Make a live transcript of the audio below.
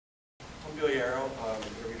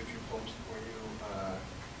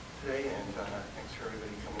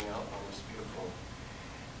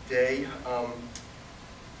day.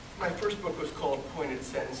 My first book was called Pointed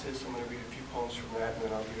Sentences. I'm going to read a few poems from that, and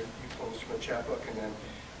then I'll read a few poems from a chapbook, and then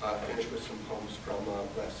finish with some poems from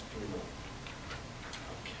Blasphemer.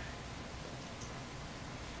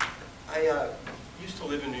 Okay. I used to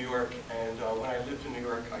live in New York, and when I lived in New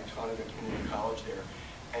York, I taught at a community college there.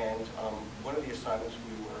 And one of the assignments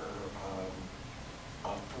we were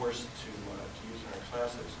forced to use in our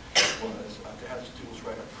classes was to have the students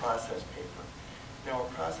write a process paper. Now, a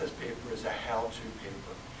process paper is a how-to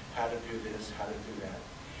paper. How to do this, how to do that.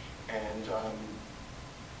 And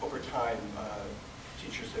over time,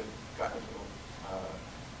 teachers have gotten a little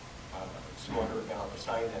smarter about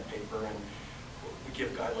assigning that paper, and we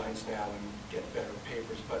give guidelines now and get better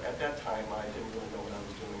papers. But at that time, I didn't really know what I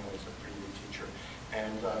was doing. I was a pretty new teacher.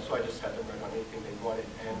 And so I just had them write on anything they wanted.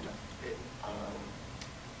 And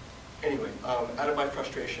anyway, out of my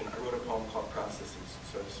frustration, I wrote a poem called Processes.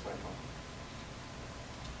 So this is my poem.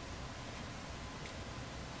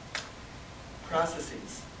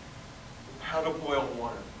 Processes. How to boil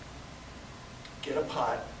water. Get a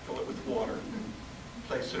pot, fill it with water,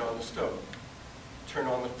 place it on the stove. Turn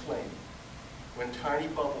on the flame. When tiny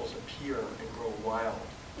bubbles appear and grow wild,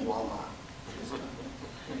 voila.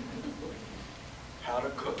 How to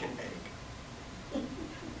cook an egg.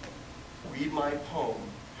 Read my poem,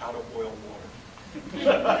 How to Boil Water.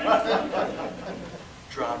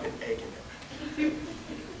 Drop an egg in it.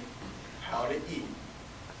 How to eat.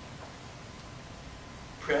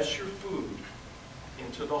 Press your food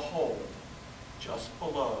into the hole just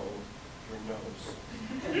below your nose.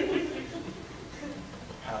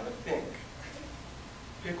 How to think.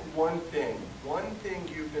 Pick one thing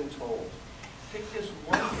you've been told. Pick this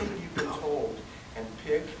one thing you've been told and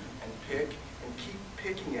pick and keep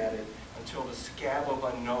picking at it until the scab of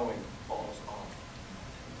unknowing falls off.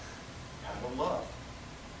 How to love.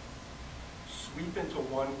 Sweep into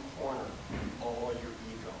one corner all your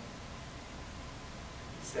ego.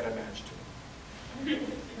 Set a match to it.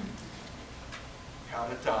 How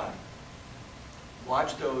to die.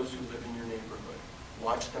 Watch those who live in your neighborhood.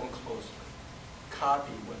 Watch them closely.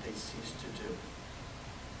 Copy what they cease to do.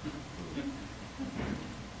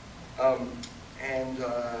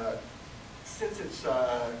 Since it's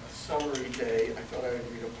a summery day, I thought I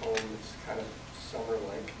would read a poem that's kind of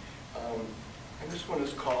summer-like. And this one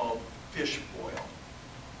is called Fish Boil.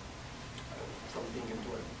 From being in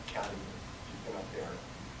Dorset County, if you've been up there,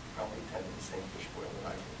 probably attended the same fish boil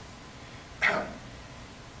that I did.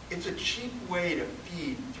 It's a cheap way to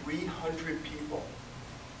feed 300 people.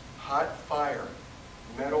 Hot fire,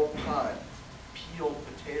 metal pot, peeled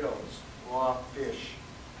potatoes, raw fish.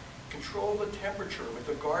 Control the temperature with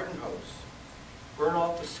a garden hose. Burn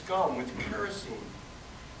off the scum with kerosene.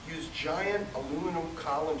 Use giant aluminum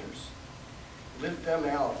colanders. Lift them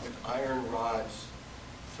out with iron rods.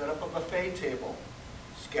 Set up a buffet table.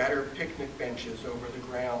 Scatter picnic benches over the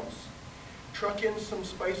grounds. Truck in some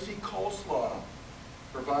spicy coleslaw.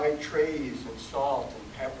 Provide trays and salt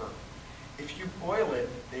and pepper. If you boil it,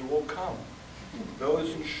 they will come.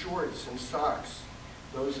 Those in shorts and socks.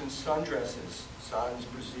 Those in sundresses, sans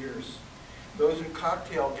brasiers. Those in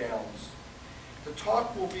cocktail gowns. The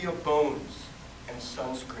talk will be of bones and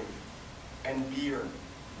sunscreen and beer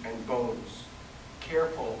and bones.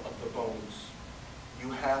 Careful of the bones.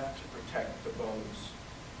 You have to protect the bones.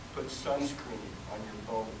 Put sunscreen on your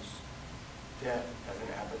bones. Death has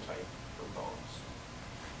an appetite for bones.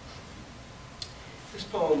 This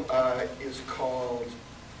poem is called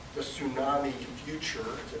The Tsunami Future.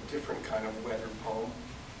 It's a different kind of weather poem.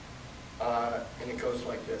 And it goes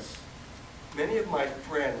like this. Many of my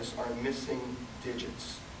friends are missing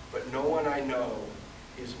digits, but no one I know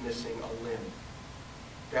is missing a limb.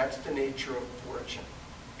 That's the nature of fortune.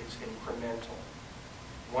 It's incremental.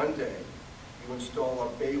 One day, you install a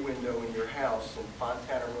bay window in your house in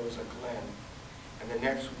Fontana Rosa Glen, and the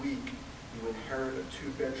next week, you inherit a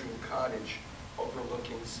 2-bedroom cottage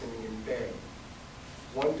overlooking Simeon Bay.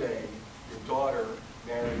 One day, your daughter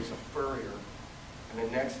marries a furrier, and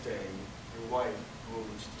the next day, your wife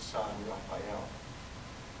moves to San Rafael.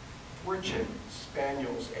 Fortune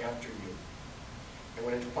spaniels after you, and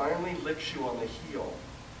when it finally licks you on the heel,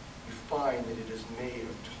 you find that it is made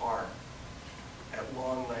of tar. At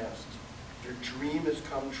long last, your dream has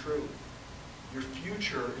come true. Your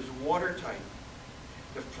future is watertight.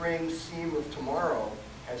 The fraying seam of tomorrow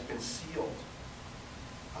has been sealed.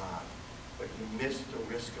 Ah, but you missed the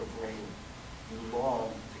risk of rain. You long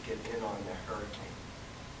to get in on the hurricane.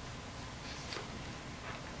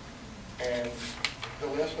 And the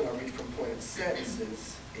last one I'll read from Pointed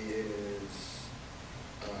Sentences is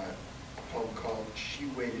a poem called She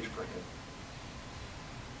Waited for Him.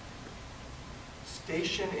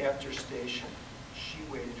 station after station, she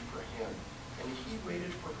waited for him, and he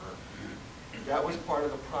waited for her. That was part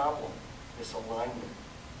of the problem, misalignment.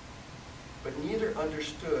 But neither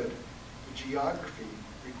understood the geography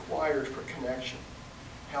required for connection,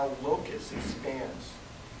 how locus expands,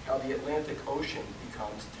 how the Atlantic Ocean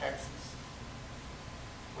becomes Texas.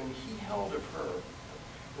 When he held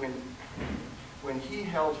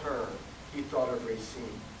her, he thought of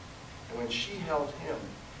Racine. And when she held him,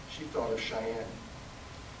 she thought of Cheyenne.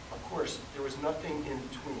 Of course, there was nothing in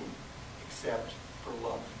between except for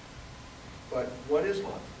love. But what is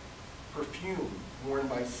love? Perfume worn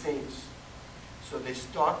by saints. So they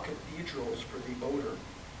stalked cathedrals for the odor,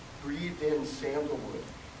 breathed in sandalwood,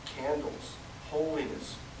 candles,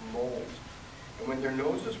 holiness, mold. And when their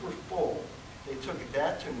noses were full, they took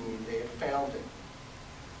that to mean they had found it.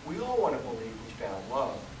 We all want to believe we found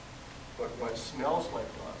love, but what smells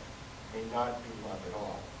like love may not be love at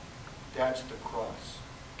all. That's the cross.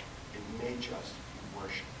 It may just be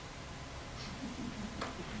worship.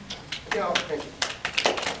 Now, thank you.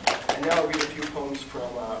 And now I'll read a few poems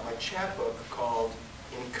from my chapbook called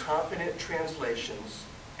Incompetent Translations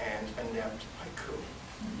and Inept Haiku.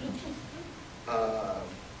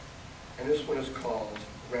 And this one is called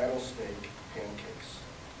Rattlesnake Pancakes.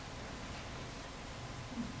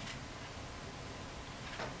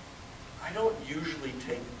 I don't usually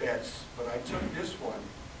take bets, but I took this one.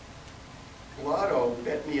 Lotto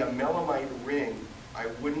bet me a melamite ring I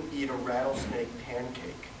wouldn't eat a rattlesnake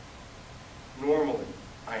pancake. Normally,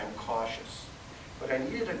 I am cautious, but I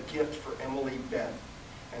needed a gift for Emily Beth,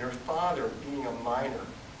 and her father, being a miner,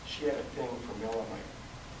 she had a thing for melamite.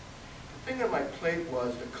 The thing on my plate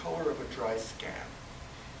was the color of a dry scab,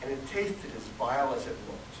 and it tasted as vile as it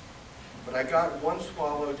looked. But I got one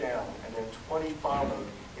swallow down, and then 20 followed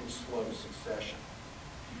in slow succession.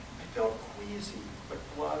 I felt queasy, but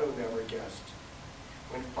Blotto never guessed.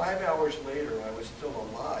 When 5 hours later I was still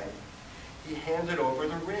alive, he handed over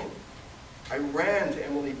the ring. I ran to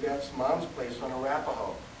Emily Beth's mom's place on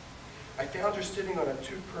Arapahoe. I found her sitting on a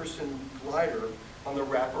two-person glider on the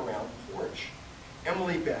wraparound porch.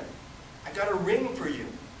 Emily Beth, I got a ring for you.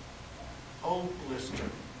 Oh, blister.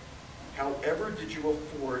 However did you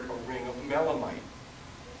afford a ring of melamite?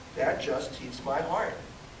 That just heats my heart.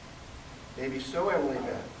 Maybe so, Emily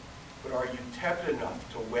Beth, but are you tepid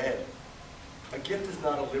enough to wed? A gift is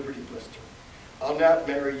not a liberty blister. I'll not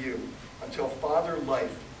marry you until Father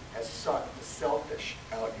Life has sucked the selfish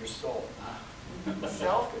out your soul.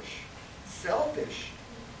 Selfish? Selfish?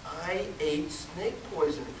 I ate snake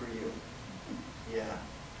poison for you. Yeah,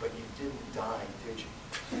 but you didn't die, did you?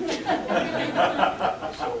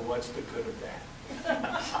 So what's the good of that?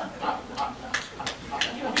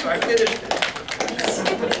 So I finished it.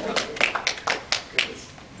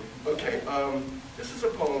 Okay, this is a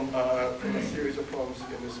poem from a series of poems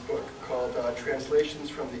in this book called Translations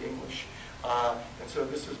from the English. And so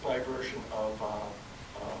this is my version of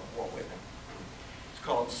Walt Whitman. It's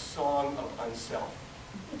called Song of Unself.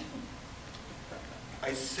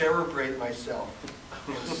 I cerebrate myself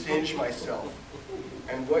and singe myself,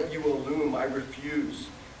 and what you illume I refuse,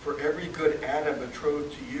 for every good atom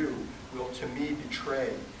betrothed to you will to me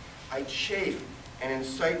betray. I chafe and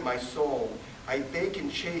incite my soul, I bake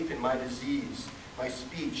and chafe in my disease, my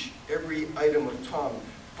speech, every item of tongue,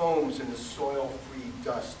 foams in the soil-free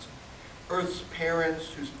dust. Earth's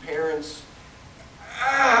parents, whose parents,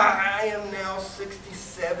 I am now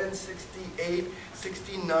 67, 68,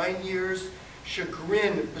 69 years,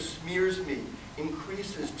 chagrin besmears me,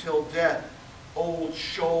 increases till death, old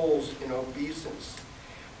shoals in obeisance.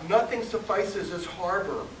 Nothing suffices as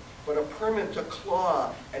harbor, but a permit to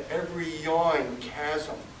claw at every yawing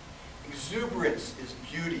chasm. Exuberance is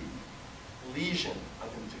beauty, lesion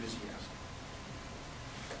of enthusiasm.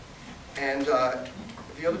 And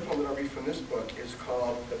the other poem that I'll read from this book is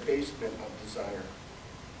called The Basement of Desire.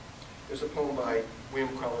 There's a poem by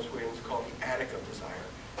William Carlos Williams called The Attic of Desire.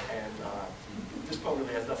 And this poem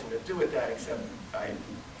really has nothing to do with that, except I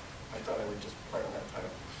thought I would just play on that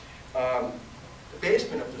title. The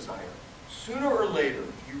Basement of Desire. Sooner or later,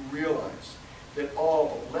 you realize that all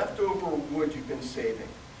the leftover wood you've been saving,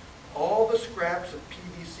 all the scraps of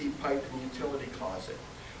PVC pipe in the utility closet,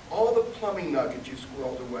 all the plumbing nuggets you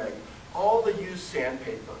squirreled away, all the used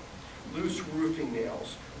sandpaper, loose roofing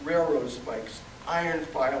nails, railroad spikes, iron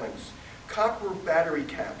filings, copper battery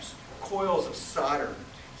caps, coils of solder,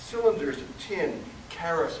 cylinders of tin,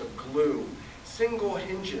 carafes of glue, single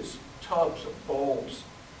hinges, tubs of bulbs,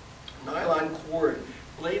 nylon cord,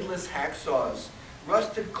 bladeless hacksaws,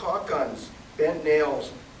 rusted caulk guns, bent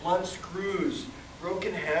nails, blunt screws,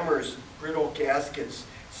 broken hammers, brittle gaskets,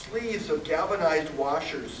 sleeves of galvanized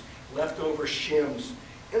washers, leftover shims,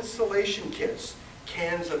 installation kits,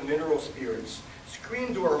 cans of mineral spirits,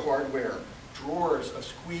 screen door hardware, drawers of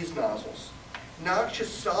squeeze nozzles, noxious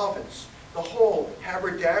solvents, the whole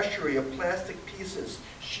haberdashery of plastic pieces,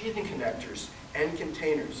 sheathing connectors, and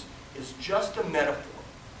containers is just a metaphor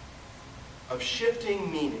of shifting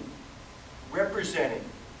meaning, representing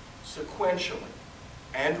sequentially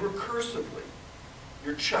and recursively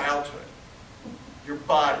your childhood, your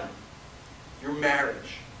body, your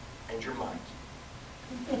marriage, and your mind.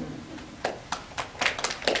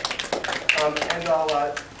 And I'll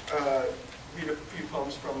read a few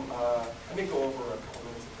poems from, let me go over a couple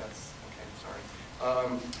minutes if that's okay, sorry,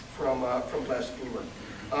 from Blasphemer.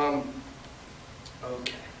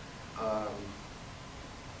 Okay.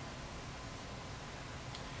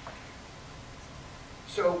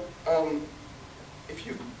 So, if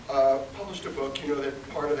you've published a book, you know that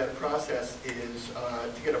part of that process is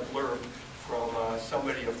to get a blurb from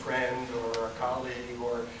somebody, a friend or a colleague,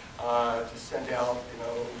 or to send out,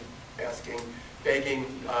 begging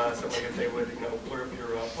somebody if they would, blurb your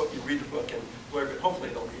book. You read the book and blurb it. Hopefully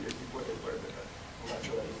they'll read it before they blurb it. I'm not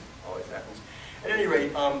sure that always happens. At any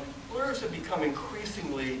rate, blurbs have become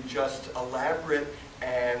increasingly just elaborate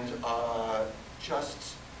and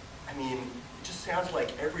it just sounds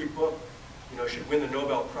like every book, should win the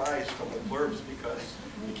Nobel Prize from the blurbs, because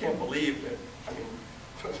you can't believe that,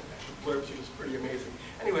 the blurbs are just pretty amazing.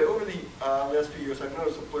 Anyway, over the last few years, I've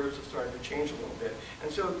noticed the blurbs have started to change a little bit.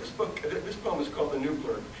 And so this poem is called The New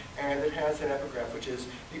Blurb, and it has an epigraph, which is,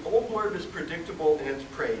 the old blurb is predictable in its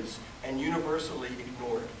praise and universally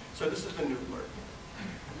ignored. So this is the new blurb.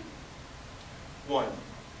 1.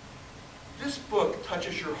 This book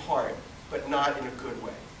touches your heart, but not in a good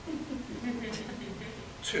way.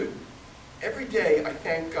 2. Every day I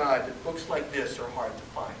thank God that books like this are hard to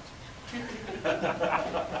find.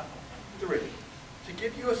 3. To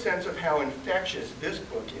give you a sense of how infectious this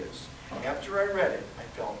book is, after I read it, I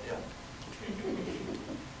felt ill.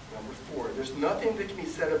 Number 4. There's nothing that can be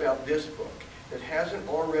said about this book that hasn't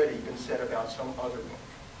already been said about some other book.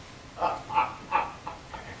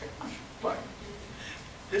 5.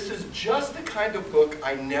 This is just the kind of book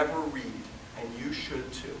I never read, and you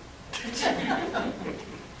should too.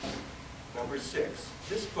 Number 6.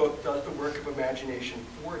 This book does the work of imagination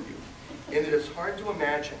for you, in that it's hard to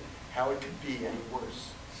imagine how it could be any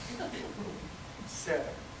worse. 7.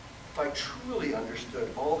 If I truly understood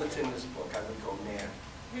all that's in this book, I would go mad.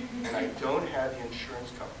 And I don't have the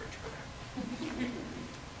insurance coverage for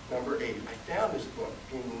that. Number 8. I found this book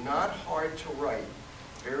being not hard to write,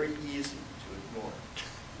 very easy to ignore.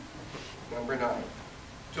 Number 9.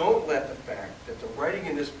 Don't let the fact that the writing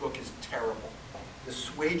in this book is terrible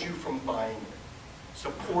dissuade you from buying it.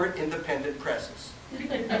 Support independent presses.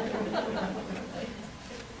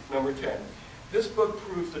 Number 10. This book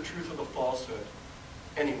proves the truth of the falsehood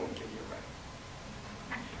anyone can hear right.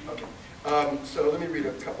 Okay. So let me read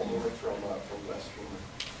a couple more from Blasphemer.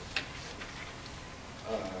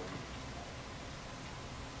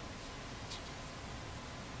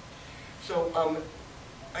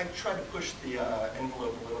 I tried to push the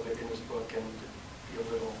envelope a little bit in this book and be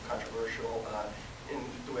a little controversial in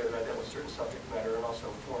the way that I dealt with certain subject matter and also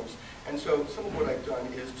forms. And so some of what I've done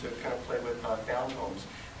is to kind of play with found poems.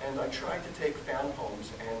 And I tried to take found poems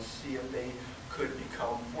and see if they could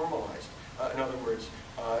become formalized. In other words,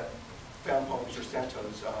 found poems or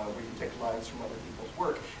centos, where you take lines from other people's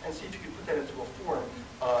work and see if you could put that into a form,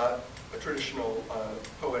 a traditional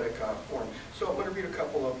poetic form. So I'm going to read a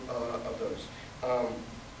couple of those.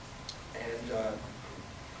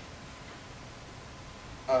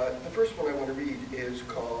 The first one I want to read is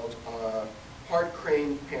called Hard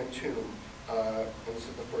Crane Pantoum, and this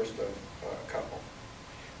is the first of a couple.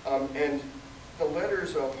 And the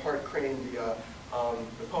letters of Hard Crane, the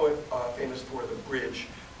poet famous for The Bridge,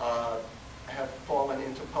 have fallen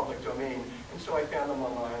into public domain, and so I found them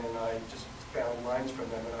online and I just found lines from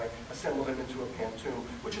them and I assembled them into a pantoum,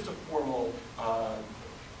 which is a formal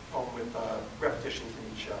poem with repetitions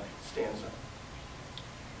in each stanza.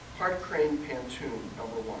 Hard Crane Pantoum,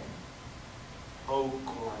 number 1. Oh,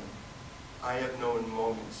 corn, I have known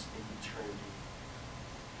moments in eternity.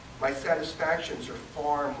 My satisfactions are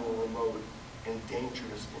far more remote and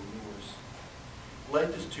dangerous than yours.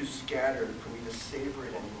 Life is too scattered for me to savor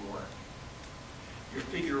it anymore. Your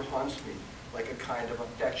figure haunts me like a kind of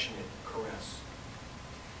affectionate caress.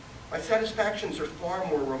 My satisfactions are far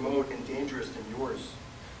more remote and dangerous than yours.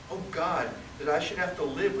 Oh God, that I should have to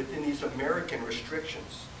live within these American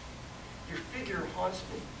restrictions. Your figure haunts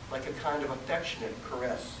me like a kind of affectionate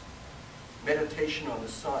caress. Meditation on the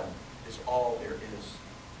sun is all there is.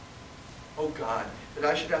 Oh God, that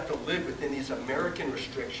I should have to live within these American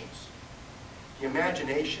restrictions. The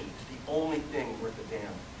imagination is the only thing worth a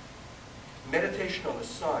damn. Meditation on the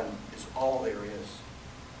sun is all there is.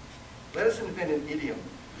 Let us invent an idiom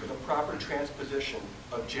for the proper transposition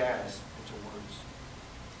of jazz into words.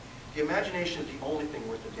 The imagination is the only thing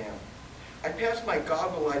worth a damn. I pass my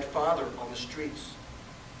goggle-eyed father on the streets.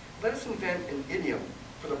 Let us invent an idiom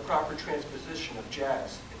for the proper transposition of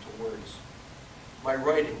jazz into words. My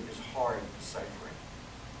writing is hard deciphering.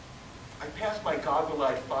 I pass my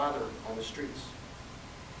goggle-eyed father on the streets.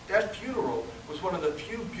 That funeral was one of the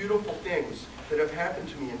few beautiful things that have happened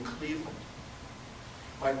to me in Cleveland.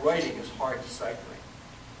 My writing is hard deciphering.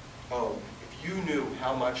 Oh, if you knew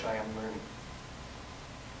how much I am learning.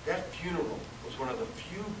 That funeral was one of the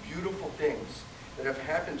few beautiful things that have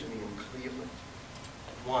happened to me in Cleveland.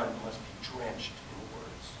 One must be drenched in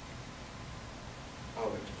words.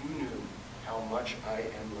 Oh, if you knew how much I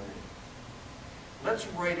am learning. Let's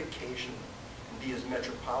write occasionally and be as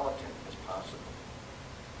metropolitan as possible.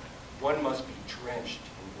 One must be drenched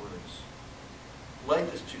in words.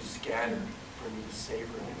 Life is too scattered for me to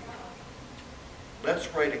savor it.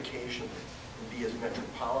 Let's write occasionally and be as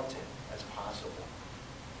metropolitan as possible.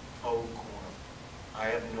 Oh, Gorham, I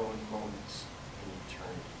have known moments in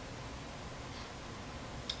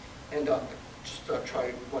eternity. And just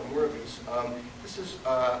try one more of these. This is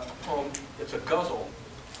a poem that's a guzzle.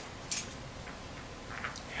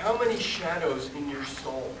 How many shadows in your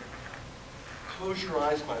soul? Close your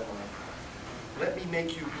eyes, my love. Let me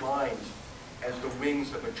make you blind as the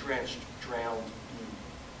wings of a drenched, drowned bee.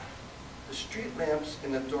 The street lamps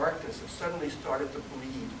in the darkness have suddenly started to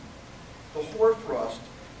bleed. The hoarfrost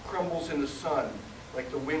crumbles in the sun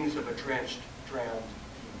like the wings of a drenched, drowned bee.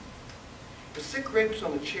 The sick grapes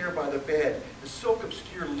on the chair by the bed, the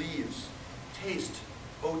silk-obscure leaves. Taste,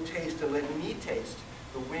 oh taste, and let me taste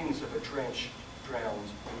the wings of a drenched, drowned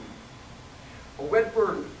bee. A wet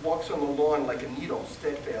bird walks on the lawn like a needle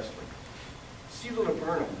steadfastly. See the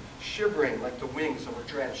laburnum shivering like the wings of a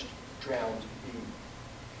drenched, drowned bee.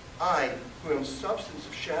 I, who am substance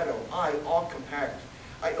of shadow, I, all compact,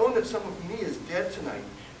 I own that some of me is dead tonight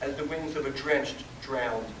as the wings of a drenched,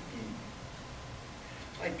 drowned bee.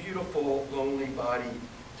 My beautiful, lonely body,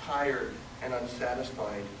 tired and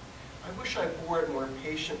unsatisfied, I wish I bore it more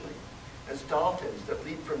patiently, as dolphins that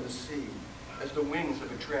leap from the sea, as the wings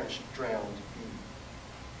of a drenched, drowned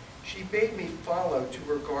bee. She bade me follow to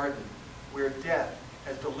her garden, where death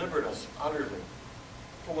has delivered us utterly,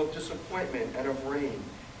 full of disappointment and of rain,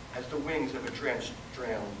 as the wings of a drenched,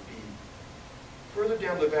 drowned bee. Further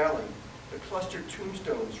down the valley, the clustered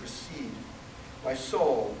tombstones recede. My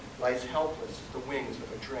soul lies helpless as the wings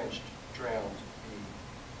of a drenched, drowned bee.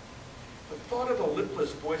 The thought of the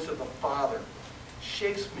lipless voice of the Father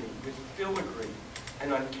shakes me with filigree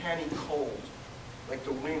and uncanny cold, like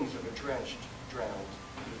the wings of a drenched, drowned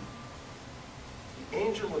bee. The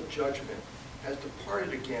angel of judgment has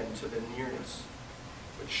departed again to the nearness,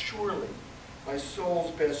 but surely my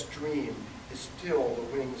soul's best dream is still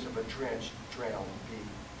the wings of a drenched, drowned bee.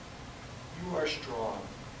 You are strong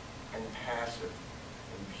and passive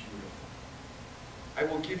and beautiful. I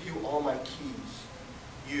will give you all my keys,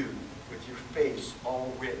 you with your face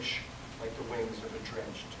all rich like the wings of a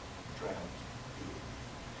drenched, drowned bee.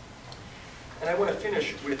 And I want to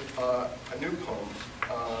finish with a new poem.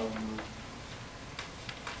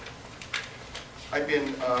 I've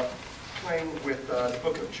been playing with the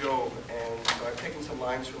book of Job, and so I've taken some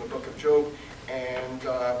lines from the book of Job and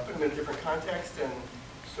put them in a different context, and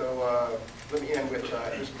so let me end with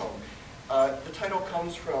this poem. The title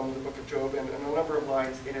comes from the book of Job, and a number of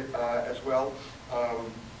lines in it as well.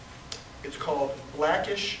 It's called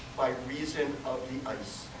Blackish by Reason of the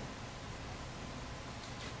Ice.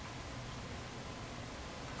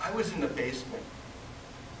 I was in the basement.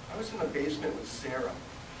 I was in the basement with Sarah,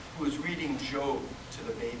 who was reading Job to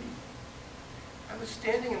the baby. I was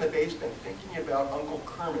standing in the basement thinking about Uncle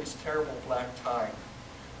Kermit's terrible black tie,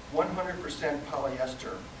 100%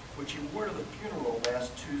 polyester, which he wore to the funeral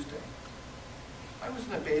last Tuesday. I was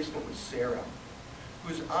in the basement with Sarah,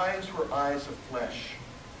 whose eyes were eyes of flesh,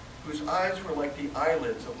 whose eyes were like the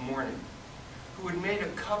eyelids of morning, who had made a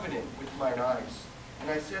covenant with mine eyes. And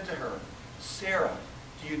I said to her, Sarah,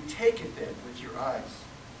 do you taketh it with your eyes?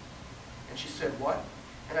 And she said, what?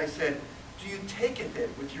 And I said, do you taketh it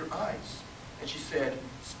with your eyes? And she said,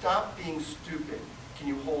 stop being stupid. Can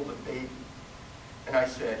you hold a baby? And I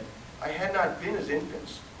said, I had not been as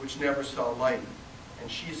infants, which never saw light.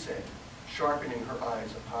 And she said, sharpening her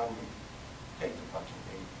eyes upon me, take the fucking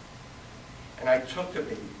baby. And I took the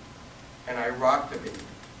baby, and I rocked the baby,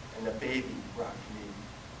 and the baby rocked me.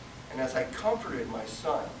 And as I comforted my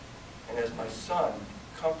son, and as my son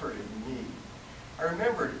comforted me. I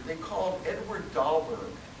remembered they called Edward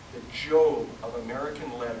Dahlberg the Job of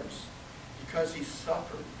American letters because he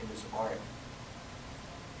suffered in his art.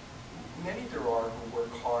 Many there are who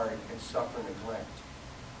work hard and suffer neglect.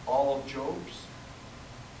 All Jobs?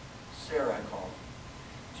 Sarah, I called.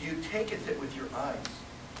 Do you take it that with your eyes?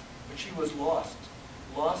 But she was lost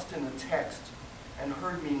in the text, and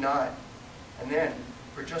heard me not. And then,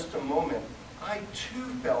 for just a moment, I too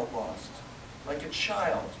felt lost, like a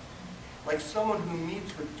child, like someone who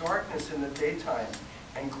meets with darkness in the daytime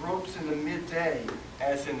and gropes in the midday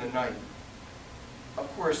as in the night.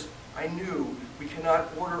 Of course, I knew we cannot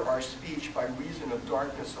order our speech by reason of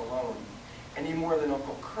darkness alone, any more than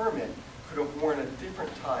Uncle Kermit could have worn a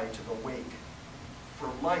different tie to the wake. For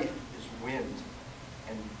life is wind,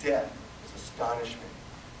 and death is astonishment.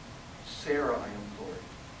 Sarah, I implored,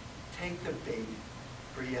 take the baby,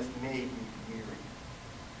 for he hath made me weary.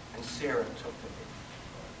 And Sarah took the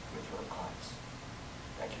baby with her eyes.